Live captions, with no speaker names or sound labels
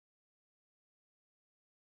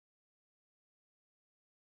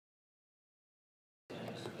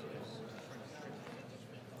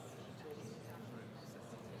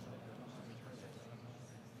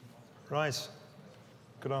Right.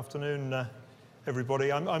 Good afternoon,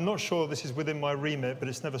 everybody. I'm not sure this is within my remit, but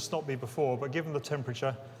it's never stopped me before. But given the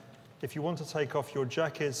temperature, if you want to take off your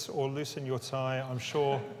jackets or loosen your tie, I'm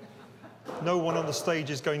sure no one on the stage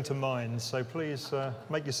is going to mind. So please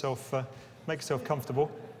make yourself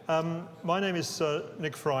comfortable. My name is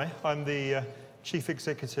Nick Fry. I'm the Chief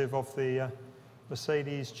Executive of the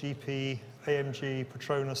Mercedes, GP, AMG,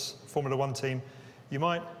 Petronas Formula One team. You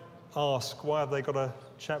might ask, why have they got a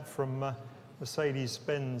chap from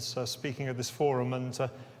Mercedes-Benz speaking at this forum? And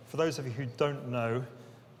for those of you who don't know,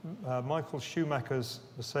 Michael Schumacher's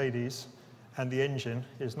Mercedes and the engine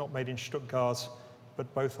is not made in Stuttgart,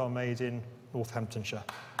 but both are made in Northamptonshire.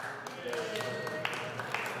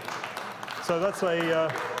 So that's a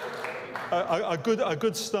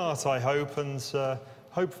good start, I hope, and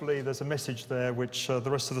hopefully there's a message there which the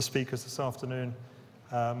rest of the speakers this afternoon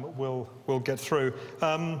will get through.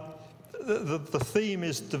 The theme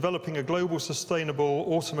is developing a global sustainable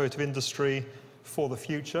automotive industry for the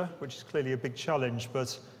future, which is clearly a big challenge,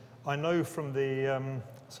 but I know from the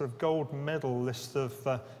sort of gold medal list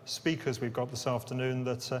of speakers we've got this afternoon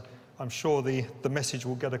that I'm sure the message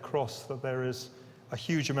will get across that there is a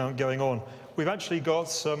huge amount going on. We've actually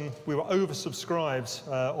got we were oversubscribed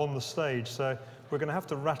on the stage, so we're going to have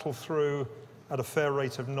to rattle through at a fair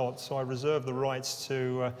rate of knots, so I reserve the rights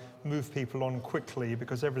to move people on quickly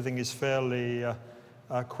because everything is fairly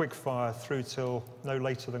quick fire through till no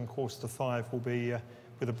later than 4:45 will be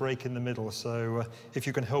with a break in the middle. So if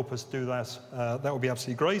you can help us do that, that would be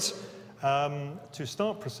absolutely great. To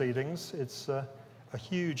start proceedings, it's a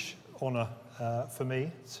huge honour for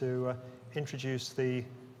me to introduce the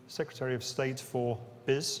Secretary of State for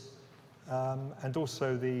Biz and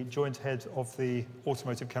also the Joint Head of the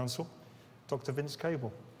Automotive Council, Dr. Vince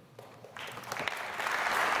Cable.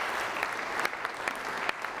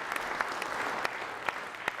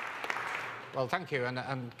 Well, thank you,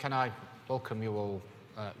 and can I welcome you all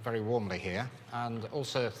very warmly here, and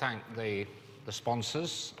also thank the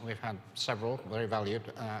sponsors. We've had several very valued,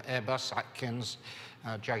 Airbus, Atkins,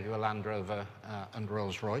 Jaguar Land Rover and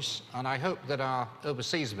Rolls-Royce, and I hope that our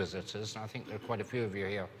overseas visitors, and I think there are quite a few of you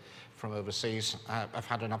here from overseas, have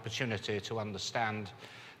had an opportunity to understand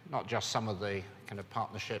not just some of the kind of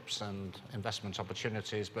partnerships and investment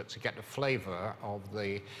opportunities, but to get a flavour of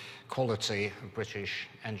the quality of British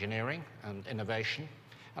engineering and innovation.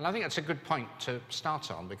 And I think that's a good point to start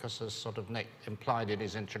on because, as sort of Nick implied in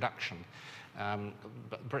his introduction,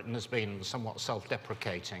 Britain has been somewhat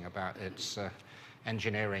self-deprecating about its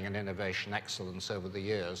engineering and innovation excellence over the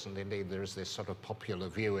years, and indeed there is this sort of popular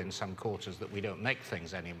view in some quarters that we don't make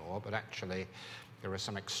things anymore, but actually there are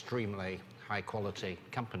some extremely high-quality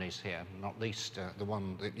companies here, not least the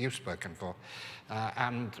one that you've spoken for.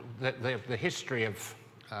 And the history of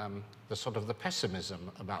the sort of the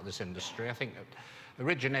pessimism about this industry, I think,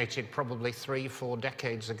 originated probably 3-4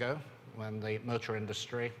 decades ago when the motor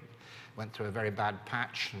industry went through a very bad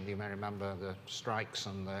patch. And you may remember the strikes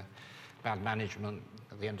and the bad management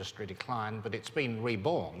of the industry decline, but it's been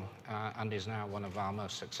reborn and is now one of our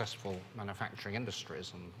most successful manufacturing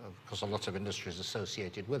industries, and of course a lot of industries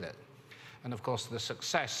associated with it. And of course the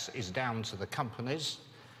success is down to the companies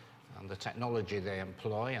and the technology they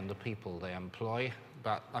employ and the people they employ.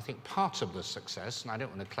 But I think part of the success, and I don't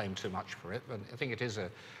want to claim too much for it, but I think it is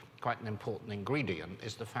quite an important ingredient,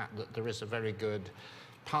 is the fact that there is a very good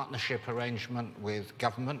partnership arrangement with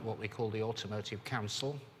government, what we call the Automotive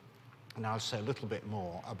Council. And I'll say a little bit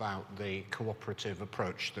more about the cooperative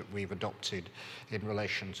approach that we've adopted in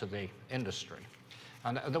relation to the industry.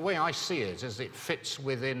 And the way I see it is it fits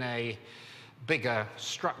within a bigger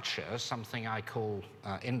structure, something I call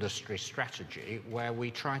industry strategy, where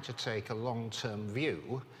we try to take a long-term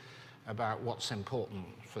view about what's important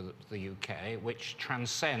for the UK, which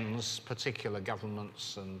transcends particular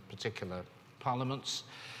governments and particular parliaments,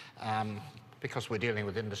 because we're dealing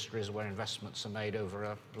with industries where investments are made over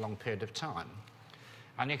a long period of time.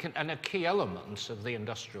 And a key element of the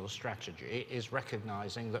industrial strategy is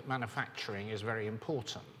recognising that manufacturing is very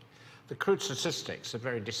important. The crude statistics are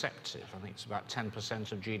very deceptive. I think it's about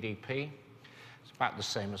 10% of GDP. It's about the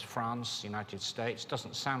same as France, United States.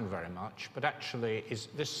 Doesn't sound very much, but actually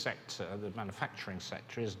this sector, the manufacturing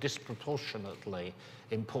sector, is disproportionately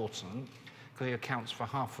important because it accounts for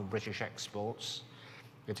half of British exports.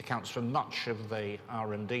 It accounts for much of the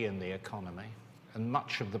R&D in the economy and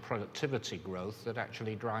much of the productivity growth that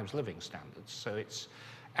actually drives living standards. So it's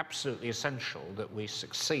absolutely essential that we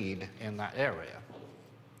succeed in that area.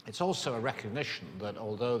 It's also a recognition that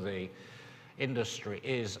although the industry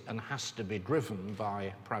is and has to be driven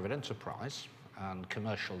by private enterprise and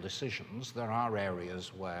commercial decisions, there are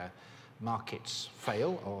areas where markets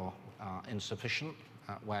fail or are insufficient,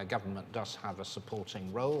 where government does have a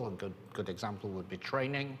supporting role. A good example would be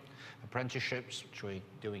training, apprenticeships, which we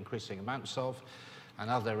do increasing amounts of.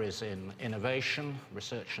 Another is in innovation,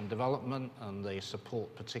 research and development, and the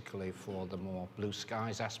support particularly for the more blue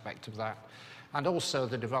skies aspect of that, and also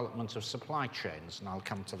the development of supply chains, and I'll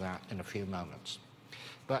come to that in a few moments.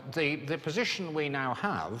 But the position we now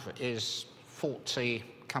have is 40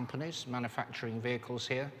 companies manufacturing vehicles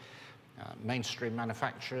here, mainstream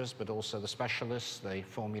manufacturers, but also the specialists, the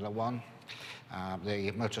Formula One,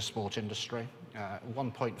 the motorsport industry,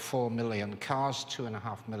 1.4 million cars,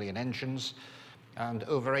 2.5 million engines, and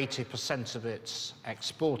over 80% of it's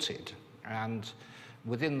exported. And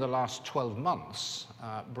within the last 12 months,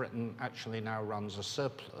 Britain actually now runs a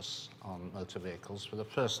surplus on motor vehicles for the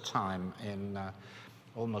first time in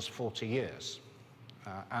almost 40 years.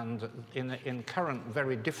 And in current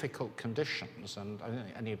very difficult conditions, and I don't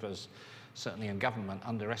think any of us, certainly in government,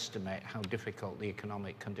 underestimate how difficult the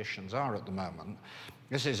economic conditions are at the moment.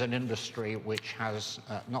 This is an industry which has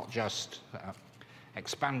not just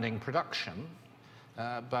expanding production,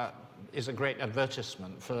 but is a great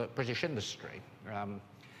advertisement for British industry.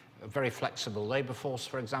 A very flexible labour force,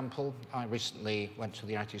 for example. I recently went to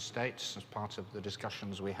the United States as part of the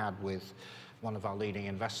discussions we had with one of our leading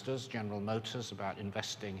investors, General Motors, about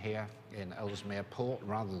investing here in Ellesmere Port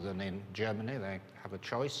rather than in Germany. They have a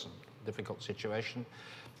choice, a difficult situation.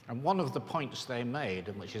 And one of the points they made,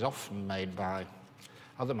 and which is often made by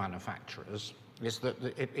other manufacturers, is that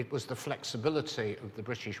it was the flexibility of the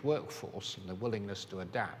British workforce and the willingness to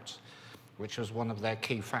adapt, which was one of their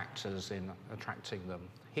key factors in attracting them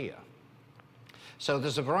here. So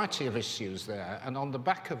there's a variety of issues there, and on the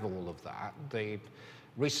back of all of that, the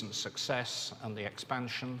recent success and the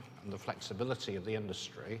expansion and the flexibility of the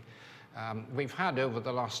industry, we've had over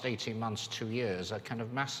the last 18 months, 2 years, a kind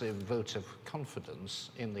of massive vote of confidence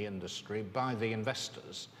in the industry by the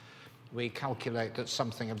investors. We calculate that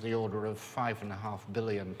something of the order of £5.5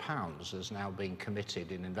 billion is now being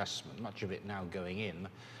committed in investment, much of it now going in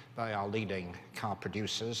by our leading car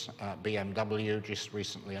producers. BMW just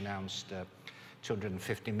recently announced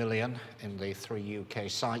 250 million in the 3 UK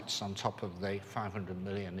sites on top of the 500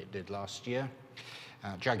 million it did last year.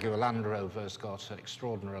 Jaguar Land Rover's got an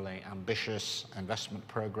extraordinarily ambitious investment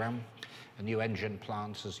programme, a new engine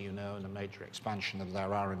plant, as you know, and a major expansion of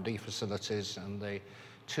their R&D facilities, and the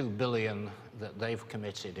 2 billion that they've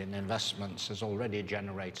committed in investments has already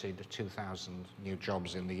generated 2,000 new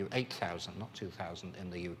jobs in the 8,000, not 2,000, in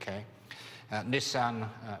the UK. Nissan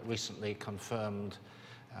recently confirmed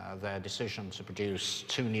their decision to produce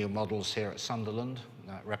 2 new models here at Sunderland,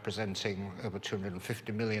 representing over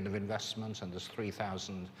 250 million of investment, and there's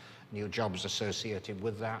 3,000 new jobs associated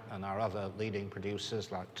with that. And our other leading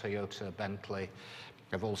producers like Toyota, Bentley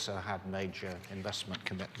have also had major investment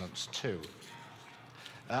commitments too.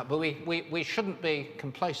 But we shouldn't be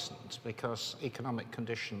complacent, because economic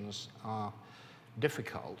conditions are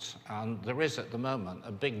difficult, and there is at the moment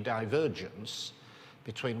a big divergence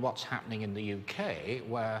between what's happening in the UK,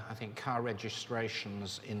 where I think car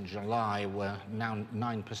registrations in July were now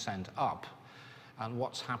 9% up, and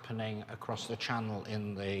what's happening across the channel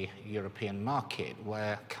in the European market,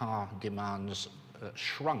 where car demands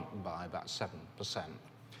shrunk by about 7%.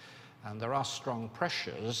 And there are strong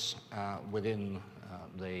pressures within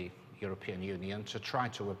the European Union to try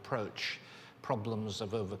to approach problems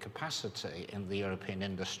of overcapacity in the European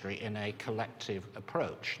industry in a collective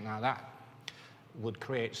approach. Now, that would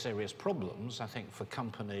create serious problems, I think, for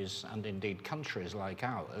companies and indeed countries like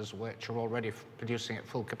ours, which are already producing at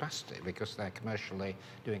full capacity because they're commercially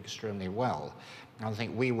doing extremely well. And I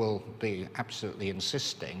think we will be absolutely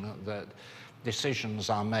insisting that decisions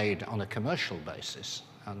are made on a commercial basis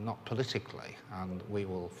and not politically, and we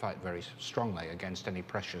will fight very strongly against any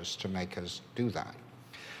pressures to make us do that.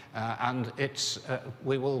 And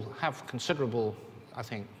we will have considerable, I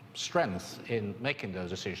think, strength in making those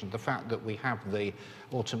decisions. The fact that we have the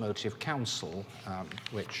Automotive Council,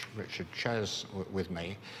 which Richard chairs with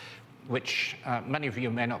me, which many of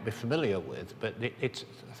you may not be familiar with, but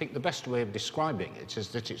I think the best way of describing it is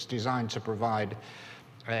that it's designed to provide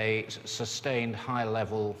a sustained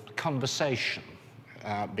high-level conversation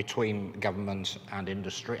between government and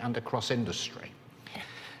industry and across industry.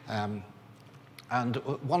 And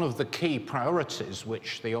one of the key priorities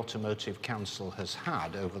which the Automotive Council has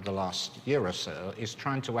had over the last year or so is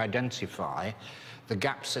trying to identify the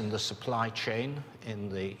gaps in the supply chain in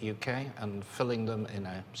the UK and filling them in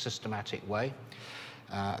a systematic way.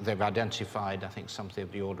 They've identified, I think, something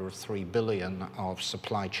of the order of 3 billion of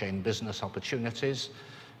supply chain business opportunities.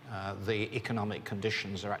 The economic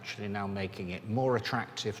conditions are actually now making it more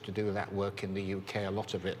attractive to do that work in the UK. A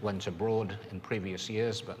lot of it went abroad in previous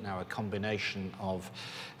years, but now a combination of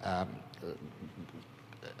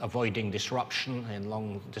avoiding disruption in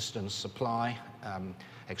long-distance supply,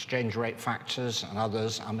 exchange rate factors and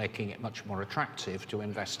others are making it much more attractive to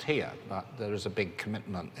invest here. But there is a big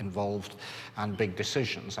commitment involved and big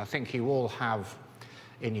decisions. I think you all have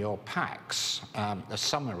in your packs a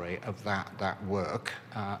summary of that work,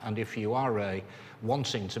 and if you are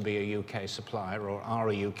wanting to be a UK supplier or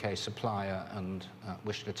are a UK supplier and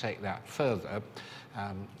wish to take that further,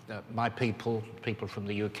 my people from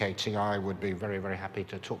the UKTI would be very, very happy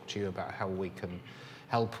to talk to you about how we can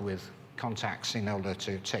help with contacts in order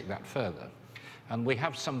to take that further. And we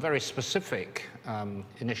have some very specific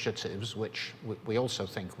initiatives which we also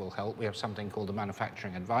think will help. We have something called the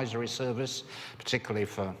Manufacturing Advisory Service, particularly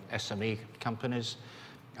for SME companies.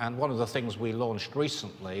 And one of the things we launched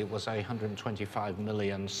recently was a 125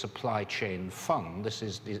 million supply chain fund. This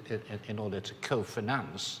is in order to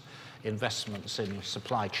co-finance investments in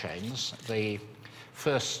supply chains. The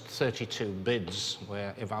first 32 bids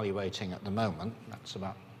we're evaluating at the moment, that's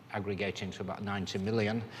about aggregating to about 90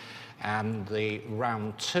 million. And the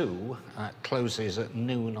round 2 closes at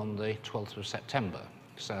noon on the 12th of September.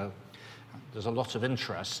 So there's a lot of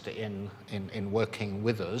interest in working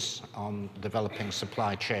with us on developing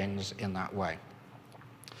supply chains in that way.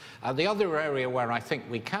 The other area where I think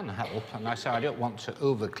we can help, and I say I don't want to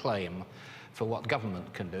overclaim for what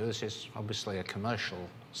government can do, this is obviously a commercial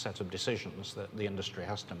set of decisions that the industry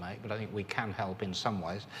has to make, but I think we can help in some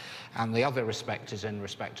ways. And the other respect is in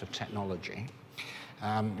respect of technology.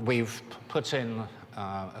 We've put in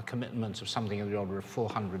a commitment of something in the order of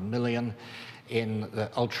 400 million in the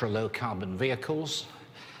ultra-low carbon vehicles,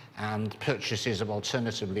 and purchases of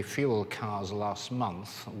alternatively fuel cars last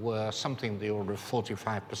month were something in the order of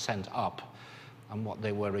 45% up on what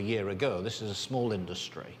they were a year ago. This is a small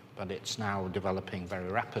industry, but it's now developing very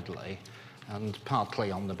rapidly, and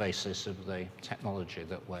partly on the basis of the technology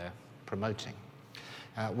that we're promoting.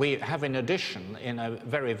 We have, in addition, in a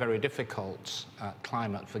very, very difficult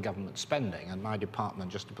climate for government spending, and my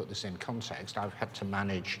department, just to put this in context, I've had to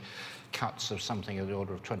manage cuts of something in the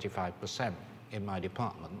order of 25% in my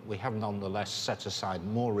department. We have nonetheless set aside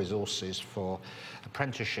more resources for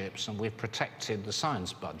apprenticeships, and we've protected the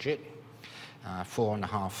science budget,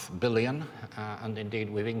 4.5 billion, and indeed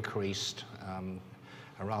we've increased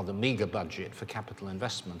a rather meagre budget for capital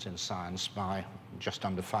investment in science by just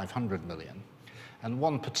under 500 million. And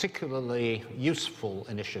one particularly useful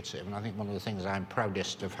initiative, and I think one of the things I'm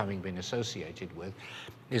proudest of having been associated with,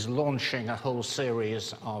 is launching a whole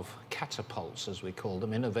series of catapults, as we call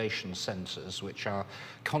them, innovation centres, which are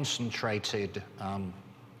concentrated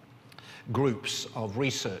groups of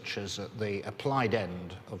researchers at the applied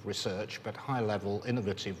end of research, but high-level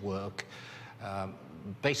innovative work,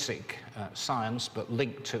 basic science, but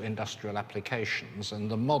linked to industrial applications. And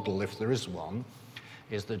the model, if there is one,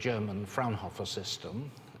 is the German Fraunhofer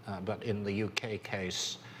system, but in the UK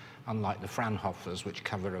case, unlike the Fraunhofers, which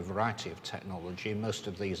cover a variety of technology, most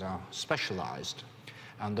of these are specialised.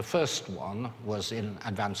 And the first one was in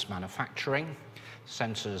advanced manufacturing,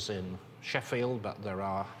 centres in Sheffield, but there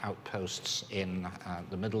are outposts in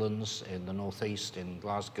the Midlands, in the northeast, in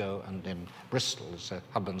Glasgow, and in Bristol. It's a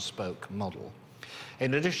hub-and-spoke model.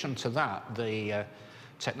 In addition to that, the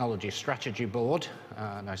Technology Strategy Board,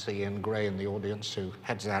 and I see Ian Gray in the audience who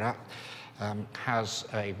heads that up, has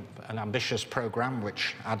an ambitious programme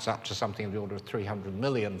which adds up to something in the order of 300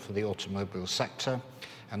 million for the automobile sector.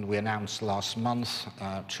 And we announced last month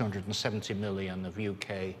 270 million of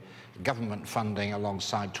UK government funding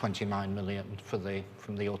alongside 29 million from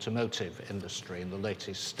the automotive industry in the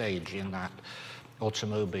latest stage in that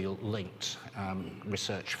automobile-linked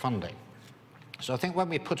research funding. So I think when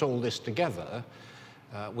we put all this together,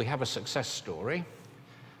 we have a success story.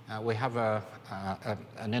 We have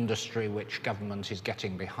an industry which government is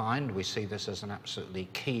getting behind. We see this as an absolutely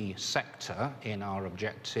key sector in our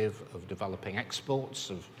objective of developing exports,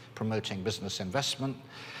 of promoting business investment,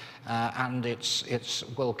 and it's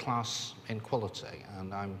world-class in quality.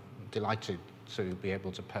 And I'm delighted to be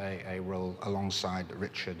able to play a role alongside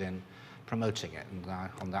Richard in promoting it. And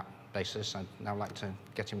on that basis, I'd now like to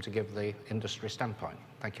get him to give the industry standpoint.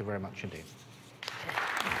 Thank you very much indeed.